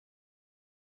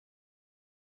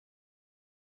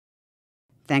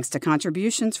Thanks to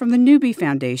contributions from the Newbie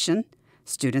Foundation,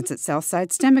 students at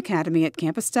Southside STEM Academy at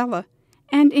Campostella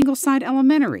and Ingleside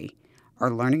Elementary are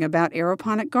learning about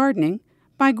aeroponic gardening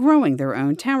by growing their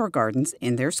own tower gardens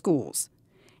in their schools.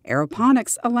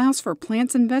 Aeroponics allows for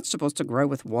plants and vegetables to grow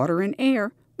with water and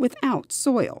air without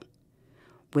soil.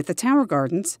 With the tower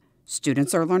gardens,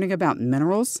 students are learning about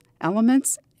minerals,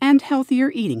 elements, and healthier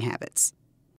eating habits.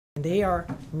 They are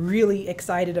really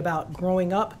excited about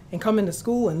growing up and coming to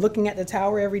school and looking at the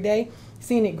tower every day,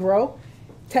 seeing it grow,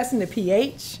 testing the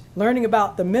pH, learning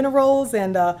about the minerals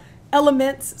and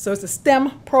elements. So it's a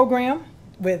STEM program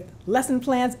with lesson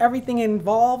plans, everything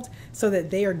involved, so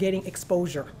that they are getting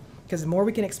exposure. Because the more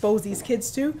we can expose these kids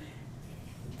to,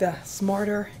 the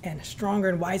smarter and stronger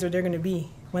and wiser they're going to be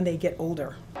when they get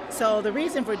older. So the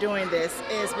reason for doing this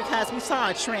is because we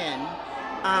saw a trend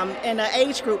in an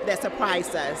age group that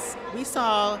surprised us. We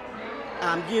saw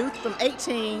youth from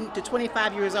 18 to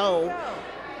 25 years old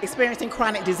experiencing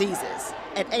chronic diseases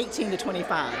at 18 to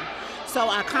 25. So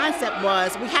our concept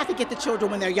was we have to get the children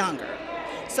when they're younger.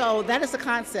 So that is the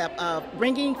concept of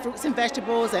bringing fruits and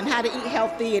vegetables and how to eat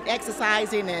healthy and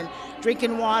exercising and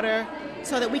drinking water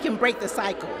so that we can break the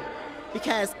cycle.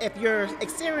 Because if you're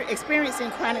experiencing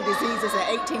chronic diseases at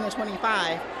 18 to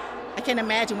 25, I can't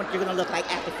imagine what you're going to look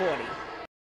like after 40.